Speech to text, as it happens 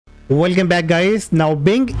Welcome back, guys. Now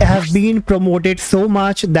Bing has been promoted so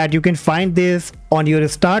much that you can find this on your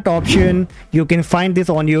start option, you can find this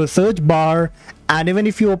on your search bar, and even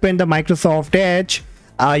if you open the Microsoft Edge,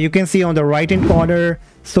 you can see on the right hand corner.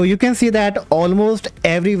 So you can see that almost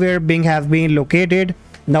everywhere Bing has been located.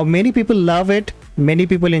 Now many people love it, many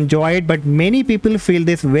people enjoy it, but many people feel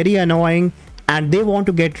this very annoying and they want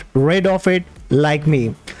to get rid of it, like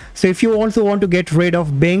me. So if you also want to get rid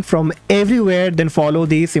of Bing from everywhere, then follow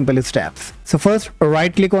these simple steps. So first,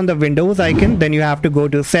 right click on the Windows icon, then you have to go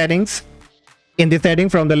to settings. In the setting,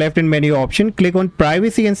 from the left hand menu option, click on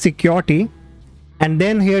privacy and security, and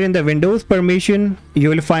then here in the Windows permission you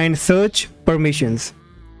will find search permissions.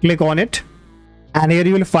 Click on it, and here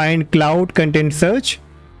you will find cloud content search,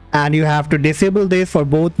 and you have to disable this for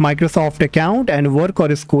both Microsoft account and work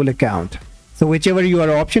or school account. So whichever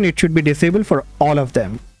your option, it should be disabled for all of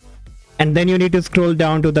them. And then you need to scroll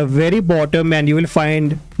down to the very bottom and you will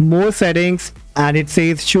find more settings, and it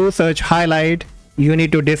says show search highlight. You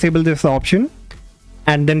need to disable this option,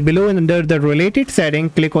 and then below and under the related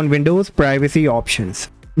setting, click on Windows privacy options.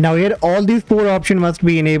 Now here all these four options must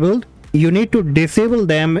be enabled. You need to disable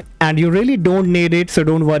them, and you really don't need it, so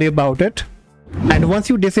don't worry about it. And once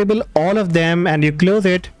you disable all of them and you close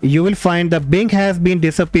it, you will find the Bing has been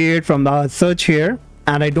disappeared from the search here,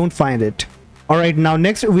 and I don't find it. Alright, now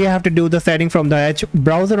next we have to do the setting from the Edge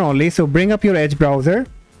browser only. So bring up your Edge browser,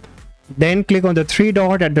 then click on the three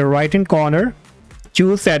dot at the right hand corner,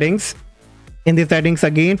 choose settings. In the settings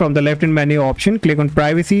again, from the left hand menu option, click on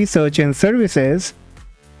privacy, search and services,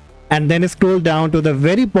 and then scroll down to the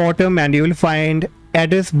very bottom and you will find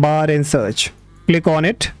address bar and search. Click on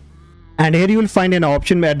it, and here you will find an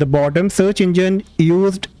option at the bottom, search engine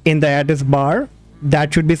used in the address bar.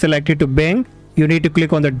 That should be selected to Bing. You need to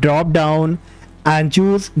click on the drop down and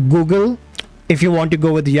choose Google. If you want to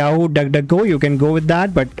go with Yahoo, DuckDuckGo, you can go with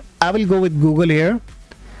that, but I will go with Google here.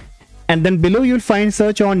 And then below you'll find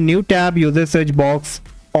search on new tab, user search box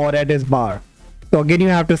or address bar. So again, you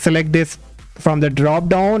have to select this from the drop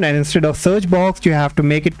down, and instead of search box you have to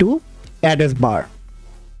make it to address bar.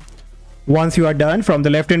 Once you are done, from the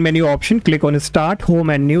left hand menu option, click on start, home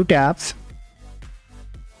and new tabs,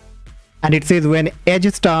 and it says when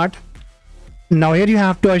Edge start. Now here you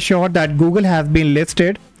have to assure that Google has been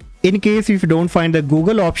listed. In case if you don't find the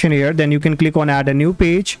Google option here, then you can click on add a new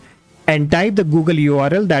page and type the Google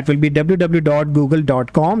URL, that will be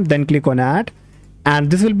www.google.com, then click on add, and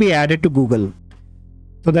this will be added to Google.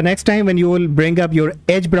 So the next time when you will bring up your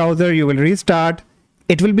Edge browser, you will restart,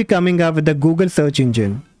 it will be coming up with the Google search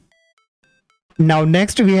engine. Now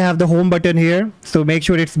next we have the home button here, so make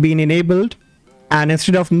sure it's been enabled, and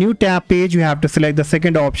instead of new tab page you have to select the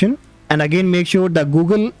second option, and again make sure the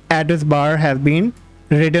Google address bar has been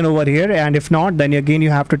written over here, and if not, then again you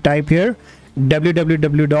have to type here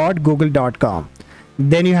www.google.com.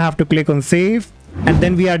 then you have to click on save, and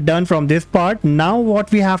then we are done from this part. Now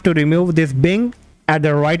what we have to remove this Bing at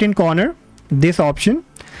the right hand corner, this option.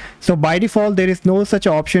 So by default there is no such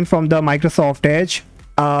option from the Microsoft Edge,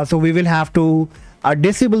 so we will have to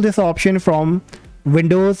disable this option from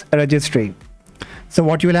Windows registry. So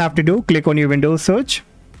what you will have to do, click on your Windows search,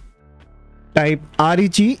 type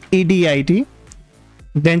REGEDIT,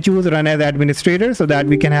 then choose run as administrator so that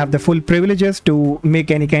we can have the full privileges to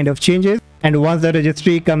make any kind of changes. And once the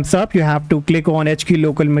registry comes up, you have to click on HK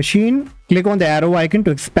local machine, click on the arrow icon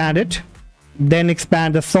to expand it, then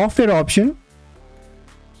expand the software option,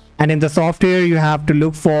 and in the software you have to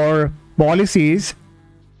look for policies.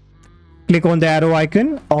 Click on the arrow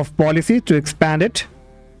icon of policy to expand it,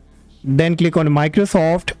 then click on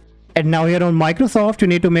Microsoft. And now here on Microsoft you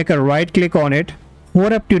need to make a right click on it,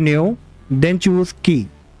 hover up to new, then choose key,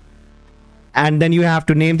 and then you have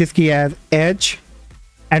to name this key as Edge.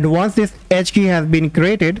 And once this Edge key has been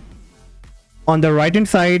created, on the right hand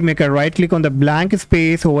side make a right click on the blank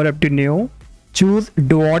space, hover up to new, choose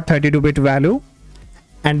dot 32-bit value,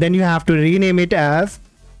 and then you have to rename it as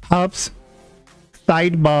Hubs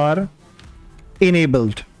sidebar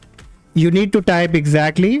enabled. You need to type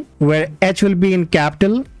exactly where H will be in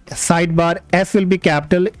capital, sidebar S will be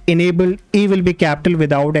capital, enabled E will be capital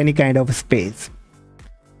without any kind of space.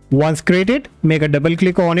 Once created, make a double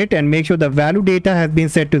click on it and make sure the value data has been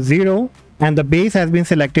set to 0 and the base has been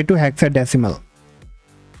selected to hexadecimal.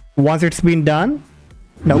 Once it's been done,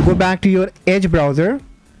 now go back to your Edge browser,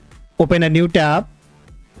 open a new tab,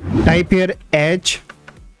 type here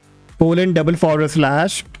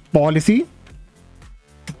Edge:/policy,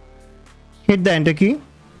 hit the enter key,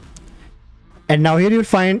 and now here you'll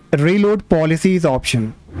find reload policies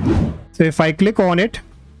option. So if I click on it,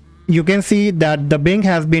 you can see that the Bing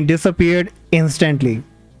has been disappeared instantly.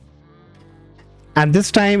 And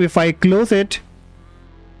this time if I close it,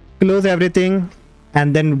 close everything,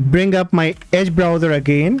 and then bring up my Edge browser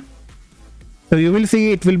again, so you will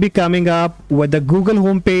see it will be coming up with the Google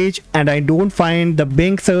homepage, and I don't find the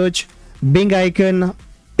Bing search, Bing icon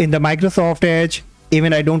in the Microsoft Edge.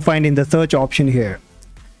 Even I don't find in the search option here.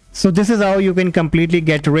 So this is how you can completely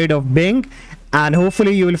get rid of Bing, and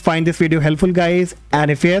hopefully you will find this video helpful, guys.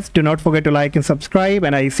 And if yes, do not forget to like and subscribe,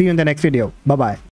 and I see you in the next video. Bye bye.